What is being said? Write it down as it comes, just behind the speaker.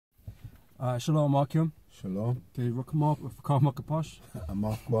Shalom, Markium. Shalom. Okay, Napash.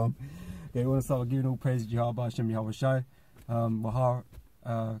 Amakwam. Okay, we want to start with giving all praise to Yahweh Hashem Yahweh Shai. Wahar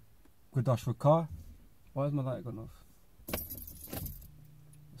Gudash Rakar. Why is my light gone off?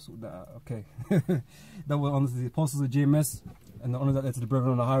 Sort that out. Okay. That will honor to the apostles of GMS and the honor that led to the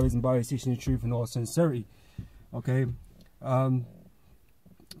brethren on the highways and byways teaching the truth in all sincerity. Okay.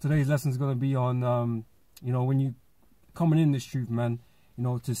 Today's lesson is going to be on, you know, when you coming in this truth, man, you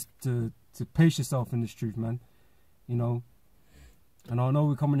know, to pace yourself in this truth, man, you know. And I know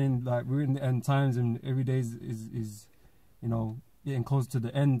we're coming in, like, we're in the end times, and every day is you know, getting closer to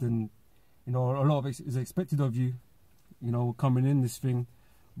the end, and, you know, a lot of it is expected of you, you know, coming in this thing.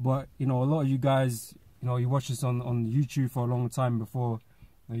 But, you know, a lot of you guys, you know, you watch this on YouTube for a long time before,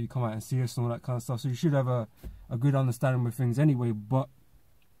 you know, you come out and see us and all that kind of stuff. So you should have a good understanding with things anyway. But,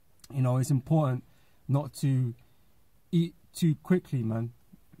 you know, it's important not to eat too quickly, man.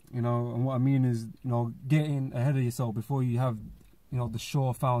 You know, and what I mean is, you know, getting ahead of yourself before you have, you know, the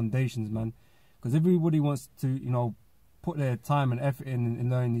sure foundations, man. Because everybody wants to, you know, put their time and effort in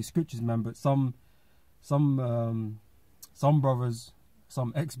learning these scriptures, man. But some brothers,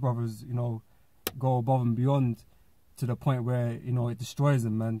 some ex-brothers, you know, go above and beyond to the point where, you know, it destroys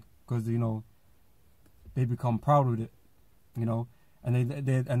them, man. Because, you know, they become proud with it, you know, and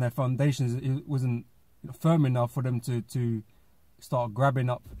their foundations, it wasn't firm enough for them to start grabbing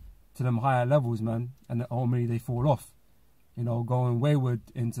up to them higher levels, man. And ultimately they fall off, you know, going wayward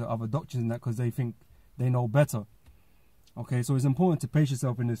into other doctrines and that, because they think they know better. Okay, so it's important to pace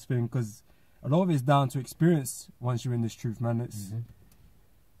yourself in this thing, because a lot of it's down to experience once you're in this truth, man. It's,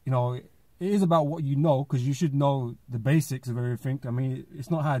 you know, it is about what you know, because you should know the basics of everything. I mean,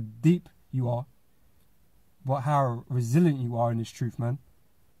 it's not how deep you are, but how resilient you are in this truth, man.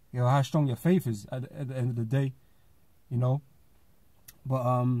 You know, how strong your faith is at the end of the day, you know. But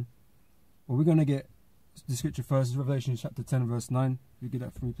well, we're going to get the scripture first. Revelation chapter 10 verse 9. You get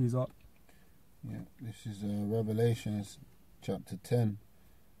that for me, please, Art? Yeah, this is Revelation chapter 10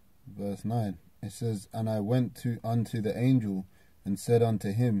 verse 9. It says, "And I went unto the angel and said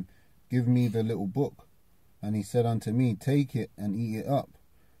unto him, Give me the little book. And he said unto me, Take it and eat it up."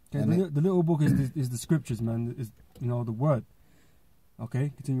 Okay, the little book is the scriptures, man. Is, you know, the word.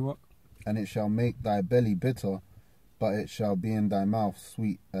 Okay, continue what? "And it shall make thy belly bitter, but it shall be in thy mouth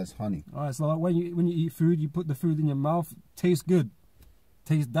sweet as honey." Alright, so like when you eat food, you put the food in your mouth, tastes good.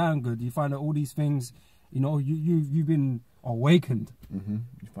 Tastes damn good. You find out all these things, you know, you've been awakened. You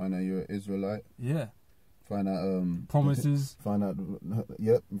find out you're an Israelite. Yeah. Find out promises. Find out,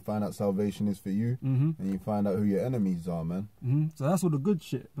 yep. Find out salvation is for you, and you find out who your enemies are, man. So that's all the good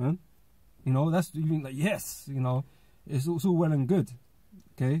shit, man. You know, that's, you think like, yes, you know, it's all well and good,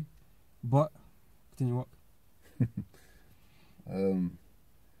 okay, but continue what?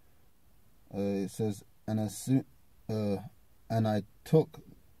 It says, and I took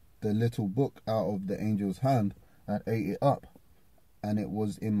the little book out of the angel's hand and ate it up, and it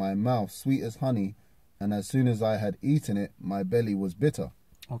was in my mouth sweet as honey, and as soon as I had eaten it, my belly was bitter.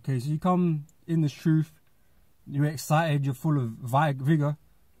 Okay, so you come in this truth, you're excited, you're full of vigor,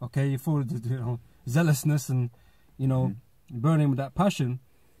 okay, you're full of, you know, zealousness and, you know, burning with that passion,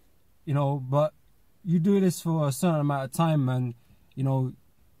 you know, but you do this for a certain amount of time, and, you know,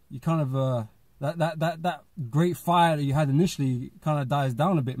 you kind of, that great fire that you had initially kind of dies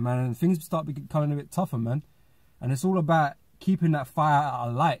down a bit, man, and things start becoming a bit tougher, man. And it's all about keeping that fire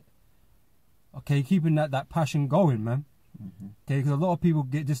alight, okay, keeping that passion going, man. Okay, because a lot of people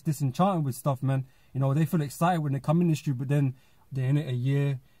get just disenchanted with stuff, man. You know, they feel excited when they come in the street, but then they're in it a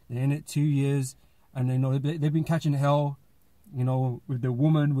year, they're in it 2 years, and you know they've been catching hell, you know, with the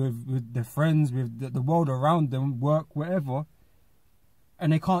woman, with their friends, with the world around them, work, wherever,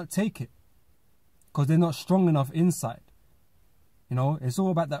 and they can't take it because they're not strong enough inside. You know, it's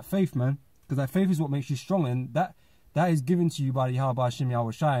all about that faith, man, because that faith is what makes you strong, and that is given to you by the Yahweh Hashem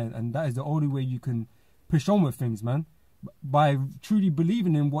Yahweh Shai, and that is the only way you can push on with things, man, by truly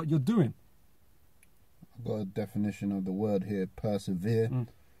believing in what you're doing. I've got a definition of the word here, persevere.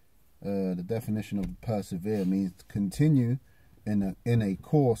 The definition of persevere means to continue in a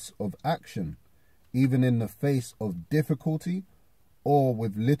course of action, even in the face of difficulty or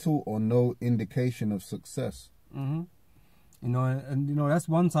with little or no indication of success. You know, and you know, that's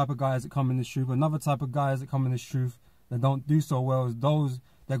one type of guys that come in this truth. Another type of guys that come in this truth that don't do so well is those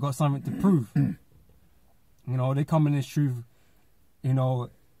that got something to prove. You know, they come in this truth, you know,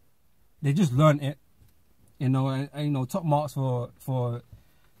 they just learn it, you know, and you know, top marks for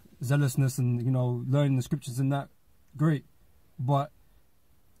zealousness and, you know, learning the scriptures and that, great. But,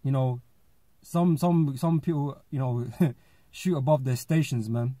 you know, some people, you know, shoot above their stations,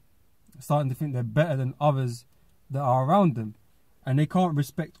 man. starting to think they're better than others that are around them, and they can't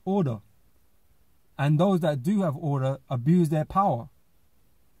respect order. And those that do have order abuse their power,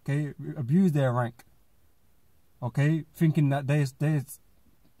 okay, abuse their rank, okay, thinking that they're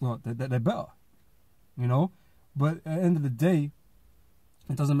better, you know. But at the end of the day,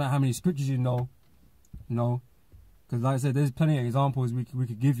 it doesn't matter how many scriptures you know, because like I said, there's plenty of examples we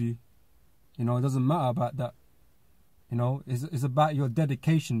could give you. You know, it doesn't matter about that. You know, it's about your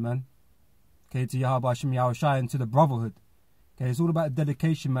dedication, man. Okay, to Yahweh Hashem Yahushai and to the brotherhood. Okay, it's all about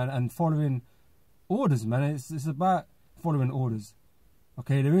dedication, man, and following orders, man. It's about following orders.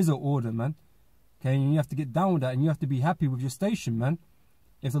 Okay, there is an order, man. Okay, and you have to get down with that, and you have to be happy with your station, man.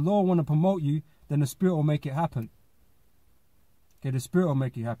 If the Lord want to promote you, then the Spirit will make it happen. Okay, the Spirit will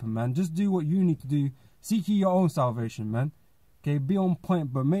make it happen, man. Just do what you need to do. Seek ye your own salvation, man. Okay, be on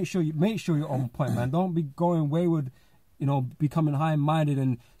point, but make sure you're on point, man. Don't be going wayward, you know, becoming high-minded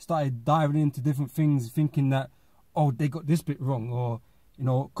and started diving into different things, thinking that, oh, they got this bit wrong, or, you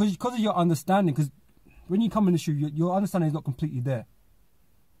know, because of your understanding. Because when you come in the shoe, your understanding is not completely there.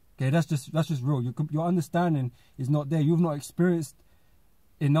 Okay, that's just real. Your understanding is not there. You've not experienced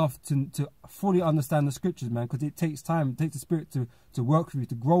enough to fully understand the scriptures, man. Because it takes time. It takes the Spirit to work with you,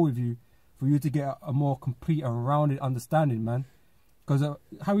 to grow with you, for you to get a more complete and rounded understanding, man. Because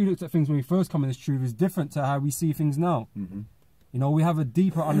how we looked at things when we first come in this truth is different to how we see things now. You know, we have a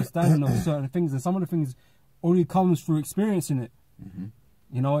deeper understanding of certain things, and some of the things only comes through experiencing it.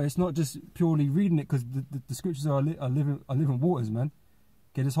 You know, it's not just purely reading it, because the scriptures are living waters, man.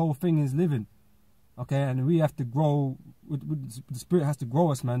 Okay, this whole thing is living. Okay, and we have to grow. The Spirit has to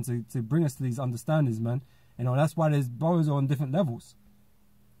grow us, man, to bring us to these understandings, man. You know, that's why there's brothers on different levels.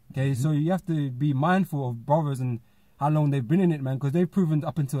 Okay, so you have to be mindful of brothers and how long they've been in it, man, because they've proven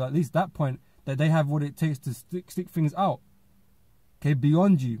up until at least that point that they have what it takes to stick things out. Okay,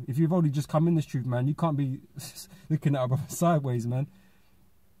 beyond you. If you've only just come in this truth, man, you can't be looking at a brother sideways, man.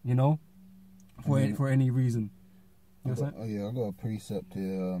 You know, for any reason. You know yeah, I got a precept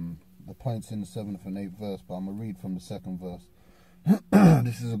here. The point's in the 7th and 8th verse, but I'm gonna read from the 2nd verse.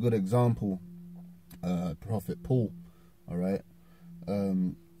 This is a good example. Prophet Paul. All right.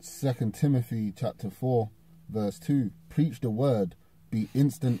 2 Timothy chapter 4 verse 2, preach the word, be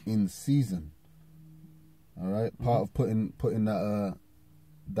instant in season. All right, part of putting that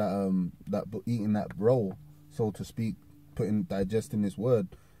eating that roll, so to speak, digesting this word,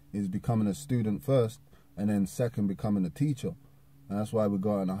 is becoming a student first, and then second becoming a teacher. And that's why we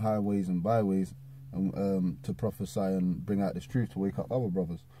go out on the highways and byways and to prophesy and bring out this truth to wake up other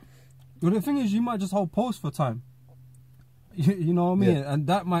brothers. Well, the thing is, you might just hold post for time. You know what I mean? Yeah. And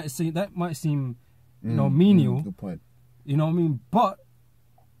that might seem you know, menial. Good point. You know what I mean? But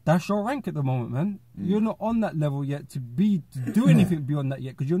that's your rank at the moment, man. You're not on that level yet to do anything beyond that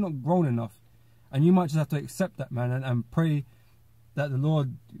yet, because you're not grown enough. And you might just have to accept that, man, and pray that the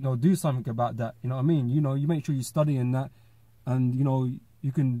Lord, you know, do something about that. You know what I mean? You know, you make sure you study in that, and, you know,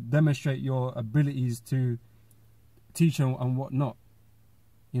 you can demonstrate your abilities to teach and whatnot.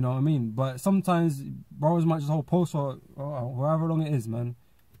 You know what I mean? But sometimes brothers might just hold post for however long it is, man.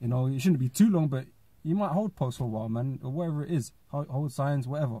 You know, it shouldn't be too long, but you might hold post for a while, man, or whatever it is. Hold signs,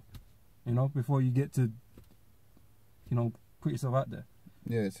 whatever. You know, before you get to, you know, put yourself out there.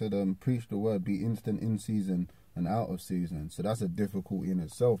 Yeah, it said, preach the word, be instant in season and out of season. So that's a difficulty in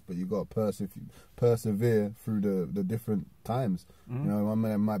itself, but you got to persevere through the different times. You know, one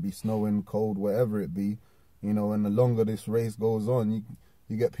minute it might be snowing, cold, whatever it be. You know, and the longer this race goes on,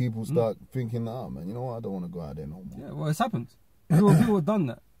 you get people start thinking, oh, man, you know what, I don't want to go out there no more. Yeah, well, it's happened. People have done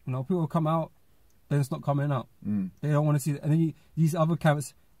that. You know, people come out, then stop coming out. They don't want to see it. And then these other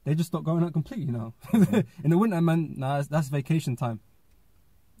camps, they just stop going out completely now. In the winter, man, nah, that's vacation time.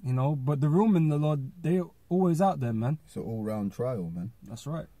 You know, but the real men, the Lord, they're always out there, man. It's an all-round trial, man. That's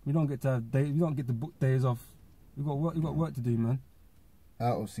right. We don't get to have we don't get to book days off. We got work to do, man.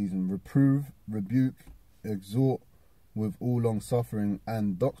 Out of season, reprove, rebuke, exhort with all long suffering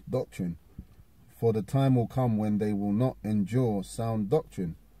and doctrine. For the time will come when they will not endure sound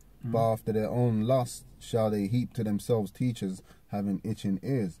doctrine, but after their own lust shall they heap to themselves teachers having itching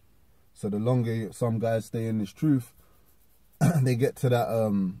ears. So the longer some guys stay in this truth, they get to that,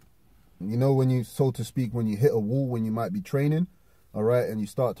 you know, when you, so to speak, when you hit a wall, when you might be training, all right, and you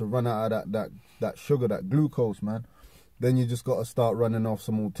start to run out of that sugar, that glucose, man, then you just got to start running off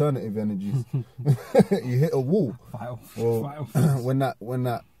some alternative energies. You hit a wall. Well, when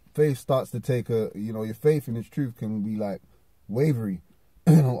that faith starts to take your faith in its truth can be like wavery,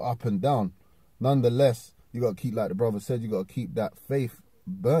 up and down. Nonetheless, you got to keep, like the brother said, you got to keep that faith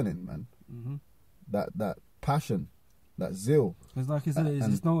burning, man. That passion. that zeal. It's like I said,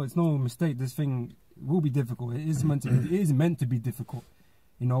 it's no mistake. This thing will be difficult. It is meant to be difficult,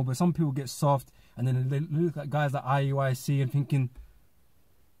 you know. But some people get soft, and then they look at guys like IUIC and thinking,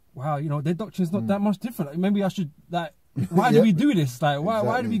 wow, you know, their doctrine's not that much different. Like, maybe I should, like, why do we do this? Like,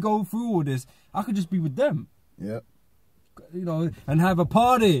 why do we go through all this? I could just be with them. Yeah. You know, and have a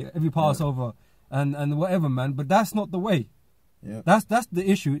party every Passover and whatever, man. But that's not the way. Yeah. That's the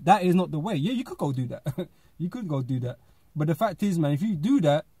issue. That is not the way. Yeah, you could go do that. You could go do that. But the fact is, man, if you do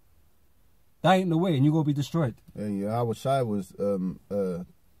that, that ain't the way, and you're going to be destroyed. Yeah, I was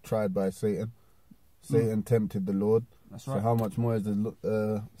tried by Satan. Satan tempted the Lord. That's right. So how much more is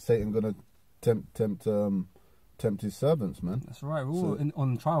Satan going to tempt his servants, man? That's right. We're all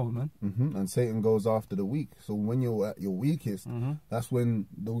on trial, man. And Satan goes after the weak. So when you're at your weakest, that's when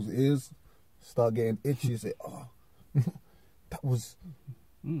those ears start getting itchy. You say, oh, that was...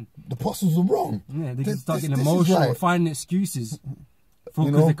 The apostles were wrong. Yeah, they just start getting emotional, finding excuses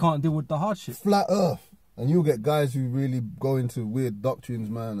because they can't deal with the hardship. Flat Earth, and you'll get guys who really go into weird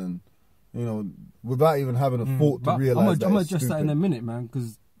doctrines, man, and you know, without even having a thought to realize that. I'm gonna address that in a minute, man,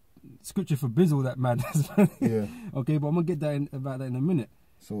 because Scripture forbids all that madness. Yeah. Okay, but I'm gonna get about that in a minute.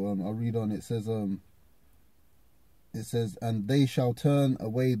 So I'll read on. It says, and they shall turn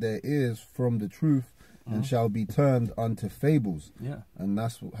away their ears from the truth. And shall be turned unto fables. Yeah. And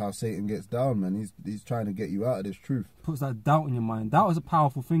that's how Satan gets down, man. He's trying to get you out of this truth. Puts that doubt in your mind. Doubt is a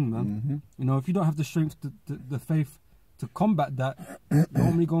powerful thing, man. You know, if you don't have the strength, the faith to combat that, you're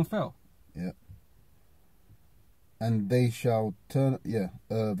only going to fail. Yeah. And they shall turn,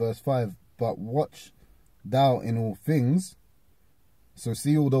 verse 5, but watch thou in all things. So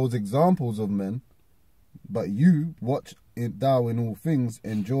see all those examples of men, but you watch thou in all things,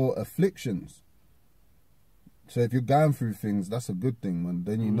 endure afflictions. So if you're going through things, that's a good thing, man.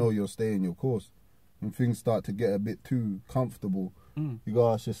 Then you know you're staying your course. When things start to get a bit too comfortable, you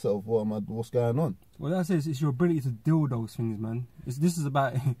gotta ask yourself, what's going on? Well, that's it. It's your ability to deal with those things, man. This is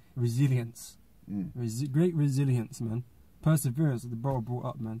about resilience. Great resilience, man. Perseverance that the brother brought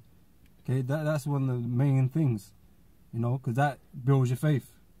up, man. Okay, that's one of the main things, you know, because that builds your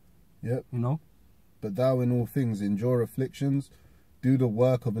faith. Yep. You know? But thou in all things endure afflictions, do the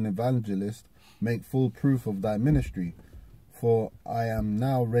work of an evangelist, make full proof of thy ministry, for I am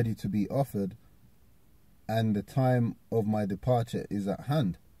now ready to be offered, and the time of my departure is at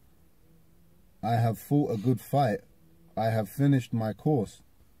hand. I have fought a good fight, I have finished my course,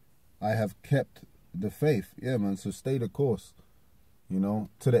 I have kept the faith. Yeah, man, so stay the course, you know,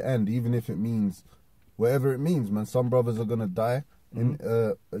 to the end, even if it means, whatever it means, man. Some brothers are going to die, in,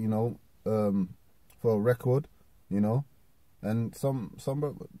 you know, for a record, you know, and some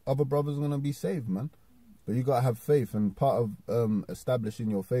other brothers are going to be saved, man. But you got to have faith, and part of establishing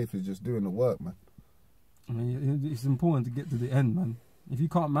your faith is just doing the work, man. I mean, it's important to get to the end, man. If you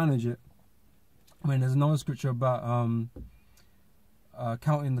can't manage it, I mean, there's another scripture about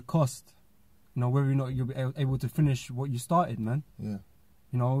counting the cost, you know, whether or not you'll be able to finish what you started, man. Yeah.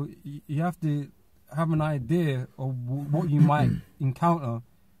 You know, you have to have an idea of what you might encounter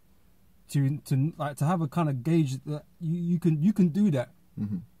to have a kind of gauge that you can do that.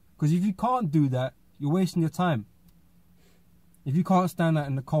 Because if you can't do that, you're wasting your time. If you can't stand out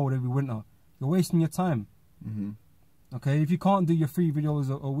in the cold every winter, you're wasting your time. Okay, if you can't do your 3 videos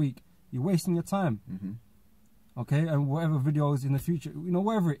a week, you're wasting your time. Okay, and whatever videos in the future, you know,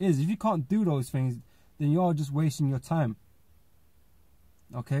 whatever it is, if you can't do those things, then you're just wasting your time.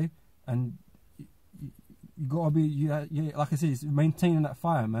 Okay, and you gotta be, like I said, it's maintaining that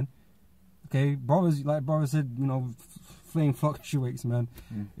fire, man. Okay, brothers, like brother said, you know, flame fluctuates, man.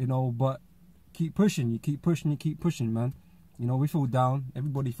 You know, but keep pushing. You keep pushing. You keep pushing, man. You know, we fall down.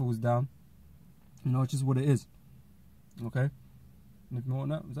 Everybody falls down. You know, it's just what it is. Okay. Anything more on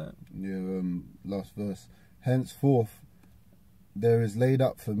that? Was that? Yeah. Last verse. Henceforth, there is laid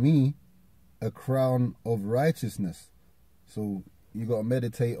up for me a crown of righteousness. So you got to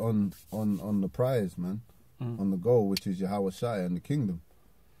meditate on the prize, man, on the goal, which is Yahweh Shai and the kingdom.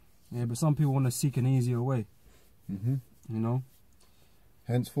 Yeah, but some people want to seek an easier way. You know.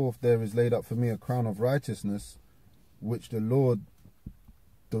 Henceforth, there is laid up for me a crown of righteousness, which the Lord,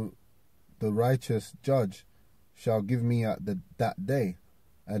 the righteous judge, shall give me at that day,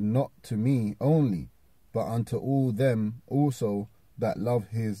 and not to me only, but unto all them also that love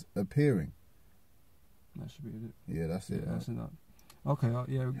his appearing. That should be it. Yeah, that's it. That's it. Okay,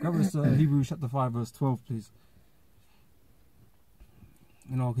 yeah, grab us Hebrews chapter 5 verse 12, please.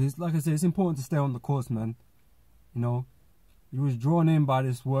 You know, because like I said, it's important to stay on the course, man. You know, you was drawn in by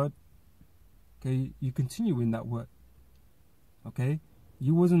this word. Okay, you continue in that word. Okay,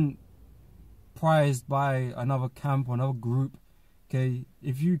 you wasn't prized by another camp or another group. Okay,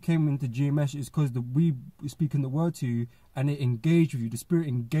 if you came into GMS, it's because we were speaking the word to you and it engaged with you. The Spirit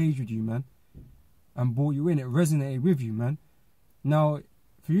engaged with you, man, and brought you in. It resonated with you, man. Now,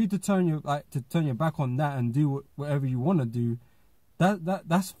 for you to turn your back on that and do whatever you want to do,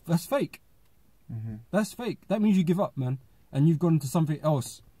 that's fake. That's fake. That means you give up, man, and you've gone into something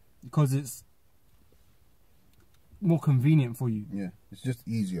else because it's more convenient for you. Yeah, it's just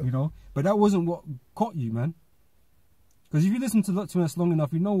easier. You know, but that wasn't what caught you, man. Because if you listen to us long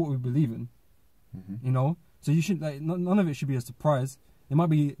enough, you know what we believe in. You know, so you should none of it should be a surprise. There might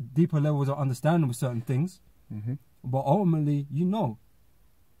be deeper levels of understanding with certain things, but ultimately, you know.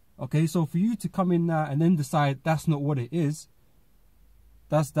 Okay, so for you to come in now and then decide that's not what it is,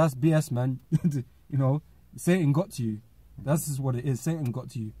 that's BS, man. You know, Satan got to you. That's just what it is. Satan got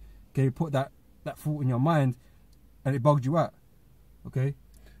to you. Okay, put that thought in your mind, and it bugged you out. Okay.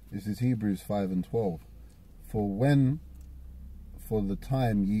 This is Hebrews 5:12. For the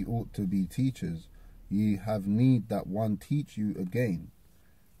time ye ought to be teachers, ye have need that one teach you again,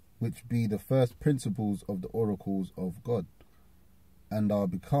 which be the first principles of the oracles of God, and are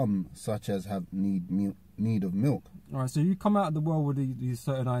become such as have need of milk. All right, so you come out of the world with these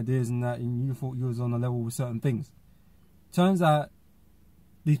certain ideas and that, and you thought you was on a level with certain things. Turns out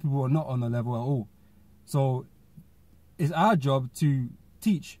these people are not on a level at all. So it's our job to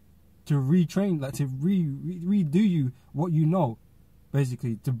teach, to retrain, like to redo you what you know,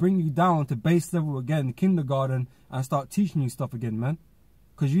 basically, to bring you down to base level again, kindergarten, and start teaching you stuff again, man.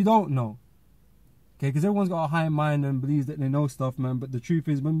 Because you don't know. Okay, because everyone's got a high mind and believes that they know stuff, man. But the truth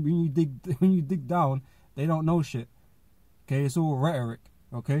is, when you dig down, they don't know shit. Okay, it's all rhetoric.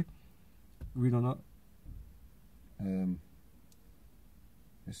 Okay, read on that.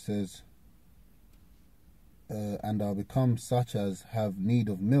 It says, and are become such as have need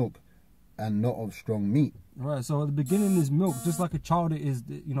of milk, and not of strong meat. Right. So at the beginning is milk, just like a child is,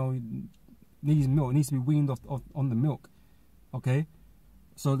 you know, needs milk. It needs to be weaned off on the milk. Okay,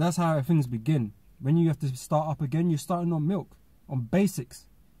 so that's how things begin. When you have to start up again, you're starting on milk, on basics.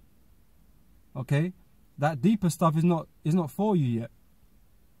 Okay, that deeper stuff is not for you yet.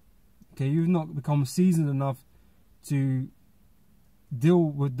 Okay, you've not become seasoned enough to deal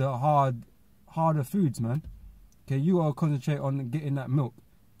with the harder foods, man. Okay, you gotta concentrate on getting that milk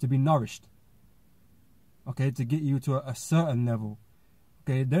to be nourished. Okay, to get you to a certain level.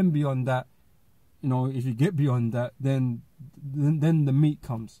 Okay, then beyond that, you know, if you get beyond that, then the meat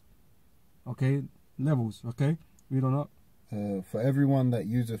comes. Okay, levels. Okay, read on up. For everyone that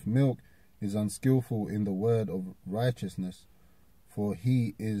useth milk is unskillful in the word of righteousness, for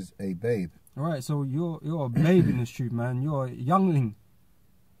he is a babe. All right, so you're a babe in this truth, man. You're a youngling.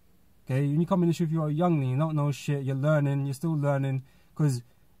 Okay, when you come in this truth, you're a youngling. You don't know shit. You're learning. You're still learning. Because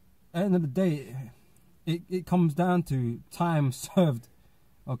at the end of the day, it comes down to time served.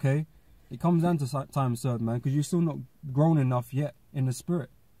 Okay, it comes down to time served, man. Because you're still not grown enough yet in the spirit.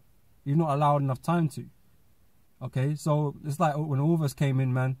 You're not allowed enough time to. Okay, so it's like when all of us came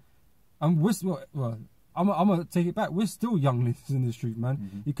in, man. And I'm gonna take it back. We're still younglings in the street,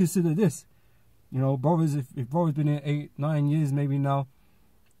 man. You consider this, you know, brothers. If brothers been here 8, 9 years, maybe now,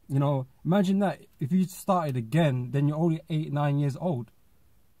 you know, imagine that if you started again, then you're only 8, 9 years old.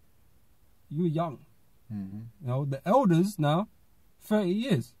 You're young. You know, the elders now, 30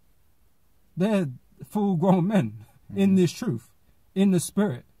 years. They're full-grown men in this truth, in the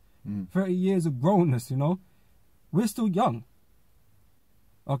spirit. 30 years of grownness, you know. We're still young.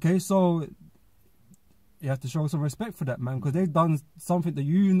 Okay, so you have to show some respect for that, man, because they've done something that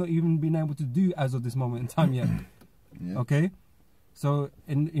you've not even been able to do as of this moment in time yet. Okay, so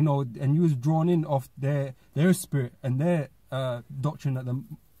and you know, and you was drawn in off their spirit and their doctrine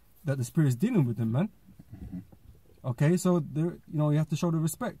that the spirit is dealing with them, man. Okay, so you know, you have to show the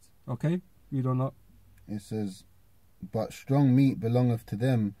respect. Okay, read on up. It says, but strong meat belongeth to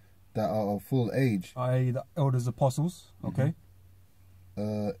them that are of full age, i.e. the elders, apostles. Okay.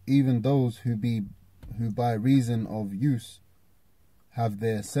 Even those who by reason of use have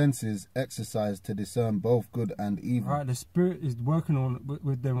their senses exercised to discern both good and evil. Right, the spirit is working on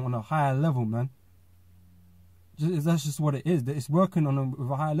with them on a higher level, man. That's just what it is. It's working on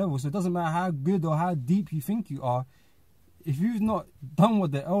with a higher level. So it doesn't matter how good or how deep you think you are. If you've not done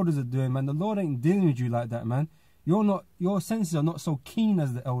what the elders are doing, man, the Lord ain't dealing with you like that, man. Your senses are not so keen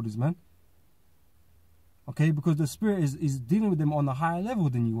as the elders, man. Okay, because the spirit is dealing with them on a higher level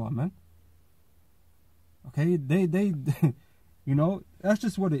than you are, man. Okay, they you know, that's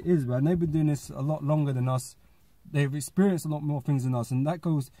just what it is, man. They've been doing this a lot longer than us. They've experienced a lot more things than us, and that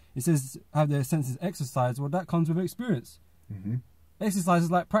goes. It says have their senses exercised. Well, that comes with experience. Exercise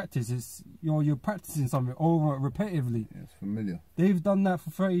is like practice. It's, you know, you're practicing something over repetitively. Yeah, it's familiar. They've done that for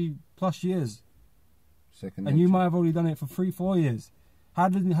 30+ years. Second and nature. you might have only done it for 3-4 years. How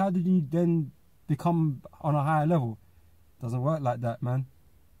did you then become on a higher level? Doesn't work like that, man.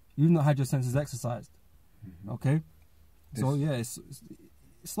 You've not had your senses exercised. Okay? So yeah,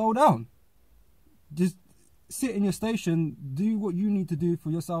 slow down. Just sit in your station, do what you need to do for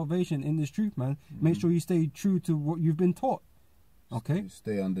your salvation in this truth, man. Make sure you stay true to what you've been taught. Okay?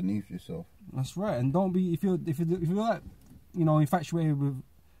 Stay underneath yourself. That's right. And don't be, if you're like, you know, infatuated with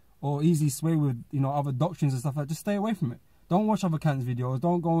or easily sway with, you know, other doctrines and stuff like that, just stay away from it. Don't watch other cans videos.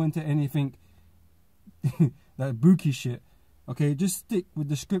 Don't go into anything that bookie shit. Okay, just stick with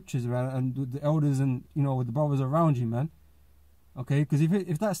the scriptures, man, and with the elders and, you know, with the brothers around you, man. Okay, because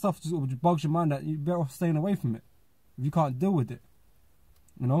if that stuff just bugs your mind, that you're better off staying away from it if you can't deal with it.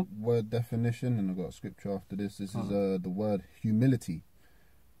 You know. Word definition, and I've got a scripture after this. This is the word humility.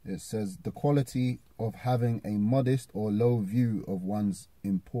 It says the quality of having a modest or low view of one's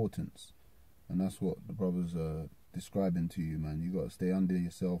importance, and that's what the brothers are describing to you, man. You got to stay under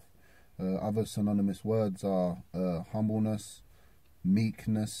yourself. Other synonymous words are humbleness,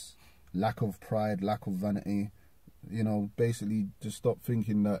 meekness, lack of pride, lack of vanity. You know, basically just stop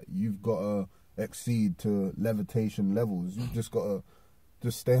thinking that you've got to exceed to levitation levels. You've just got to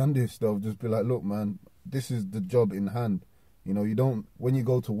just stay under yourself. Just be like, look, man, this is the job in hand. You know, you don't, when you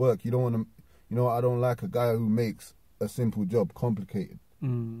go to work, you don't want to, you know, I don't like a guy who makes a simple job complicated.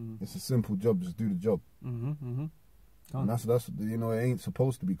 It's a simple job, just do the job. And that's, you know, it ain't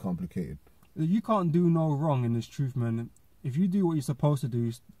supposed to be complicated. You can't do no wrong in this truth, man. If you do what you're supposed to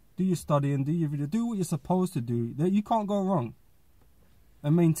do your studying, do your video, do what you're supposed to do, you can't go wrong.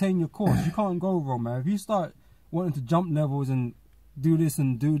 And maintain your course. You can't go wrong, man. If you start wanting to jump levels and do this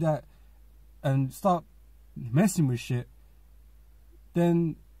and do that and start messing with shit,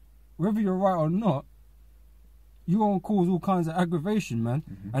 then whether you're right or not, you're going to cause all kinds of aggravation, man.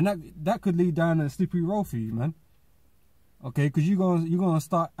 And that could lead down a slippery road for you, man. Okay, because you're gonna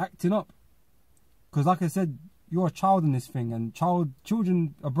start acting up. Because like I said, you're a child in this thing, and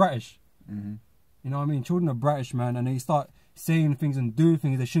children are bratish. You know what I mean? Children are bratish, man, and they start saying things and doing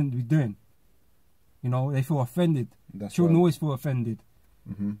things they shouldn't be doing. You know, they feel offended. Children always feel offended.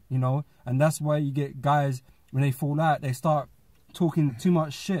 You know, and that's why you get guys, when they fall out, they start talking too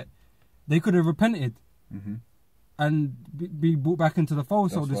much shit. They could have repented and be brought back into the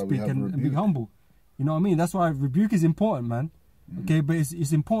fold, so to speak, and be humble. You know what I mean? That's why rebuke is important, man. Okay, but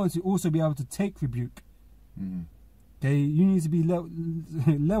it's important to also be able to take rebuke. Okay, you need to be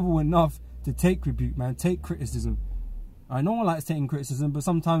level enough to take rebuke, man. Take criticism. No one likes taking criticism, but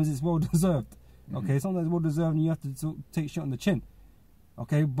sometimes it's well deserved. Okay, sometimes it's well deserved, and you have to take shit on the chin.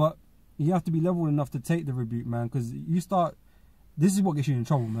 Okay, but you have to be level enough to take the rebuke, man, because you start. This is what gets you in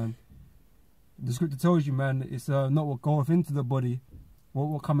trouble, man. The scripture tells you, man, it's not what goeth into the body,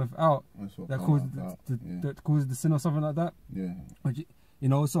 what cometh out, that causes the sin or something like that. Yeah. You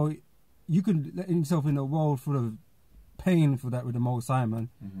know, so you can let yourself in a world full of pain for that with the Most High, man,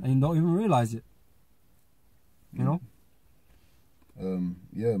 and you don't even realize it. You know.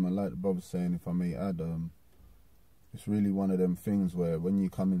 Yeah, man. Like the brother's saying, if I may add, it's really one of them things where when you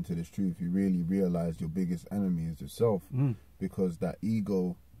come into this truth, you really realize your biggest enemy is yourself, because that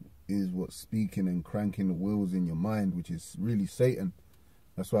ego is what's speaking and cranking the wheels in your mind, which is really Satan.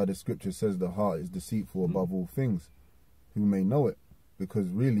 That's why the scripture says the heart is deceitful above all things. Who may know it? Because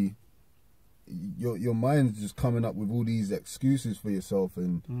really, your mind's just coming up with all these excuses for yourself,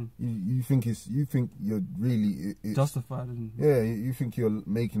 and you think you're really justified. Yeah, you think you're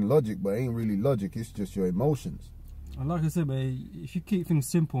making logic, but it ain't really logic. It's just your emotions. And like I said, man, if you keep things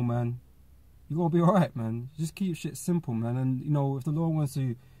simple, man, you're gonna be alright, man. Just keep shit simple, man. And you know, if the Lord wants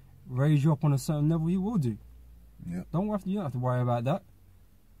to raise you up on a certain level, He will do. Yeah. You don't have to worry about that.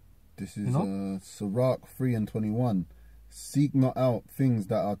 This is Sirach 3:21. Seek not out things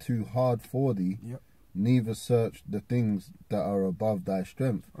that are too hard for thee, neither search the things that are above thy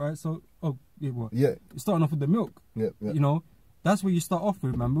strength. Alright, so you're starting off with the milk. You know, that's where you start off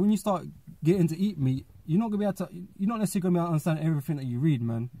with, man. But when you start getting to eat meat, you're not necessarily gonna be able to understand everything that you read,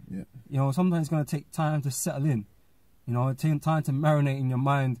 man. You know, sometimes it's gonna take time to settle in. You know, take time to marinate in your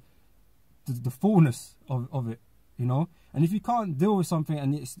mind the fullness of it. You know, and if you can't deal with something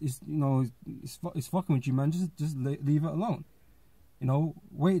and it's you know it's fucking with you, man, just leave it alone. You know,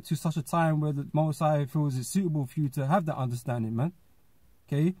 wait to such a time where the Most High feels it's suitable for you to have that understanding, man.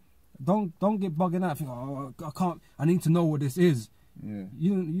 Okay, don't get bugging out. Think, oh, I can't. I need to know what this is. You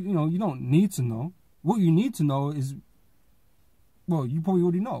know, you don't need to know. What you need to know is, well, you probably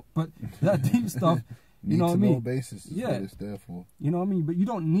already know, but that deep stuff, You know what I mean? Basis is what it's there for. You know what I mean? But you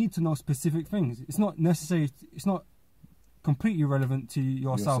don't need to know specific things. It's not necessary. It's not completely relevant to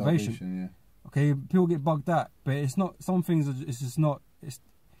your salvation. Okay, people get bugged out, but it's not. Some things it's just not. It's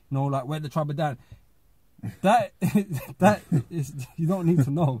like where the tribe down. That is, you don't need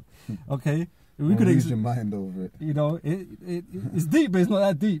to know. Okay, we could lose your mind over it. You know, it's deep, but it's not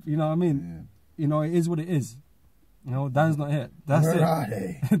that deep. You know what I mean? You know, it is what it is. You know, Dan's not here. That's Where it. Are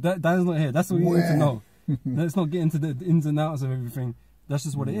they? Dan's not here. That's what you need to know. Let's not get into the ins and outs of everything. That's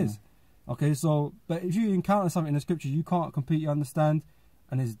just what it is. Okay, so, but if you encounter something in the scriptures you can't completely understand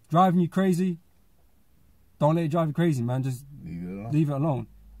and it's driving you crazy, don't let it drive you crazy, man. Just leave it alone.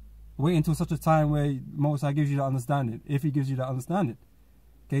 Wait until such a time where Most High gives you that understanding, if he gives you that understanding.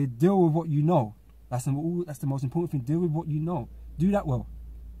 Okay, deal with what you know. That's the most important thing. Deal with what you know. Do that well.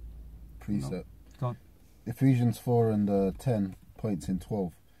 Precept. You know? Go on. Ephesians 4 and 10 points in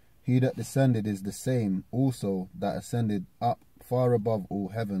 12. He that descended is the same also that ascended up far above all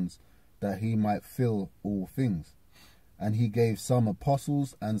heavens, that he might fill all things. And he gave some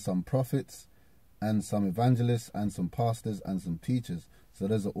apostles, and some prophets, and some evangelists, and some pastors, and some teachers. So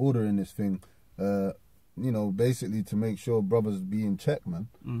there's an order in this thing, you know, basically to make sure brothers be in check, man.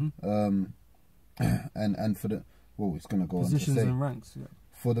 And for the, well, it's going to go positions on to say, and ranks. Yeah.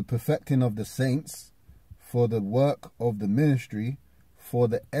 For the perfecting of the saints, for the work of the ministry, for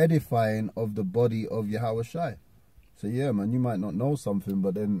the edifying of the body of Yahweh Shai. So yeah, man, you might not know something,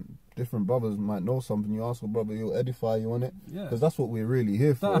 but then different brothers might know something. You ask a brother, he'll edify you on it. Yeah. Because that's what we're really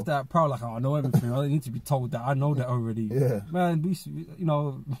here for. Don't have that proud like, oh, I know everything. I need to be told that I know that already. Yeah. Man, you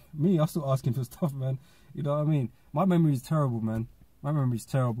know, me, I'm still asking for stuff, man. You know what I mean? My memory is terrible, man. My memory is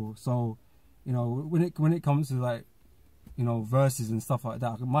terrible. So, you know, when it comes to like, you know, verses and stuff like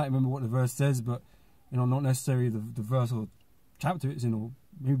that, I might remember what the verse says, but, you know, not necessarily the verse or chapter it's in, or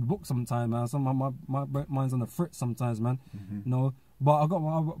maybe book sometimes, man. Some my mind's on the fritz sometimes, man. You know, but I got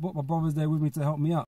my brothers there with me to help me out.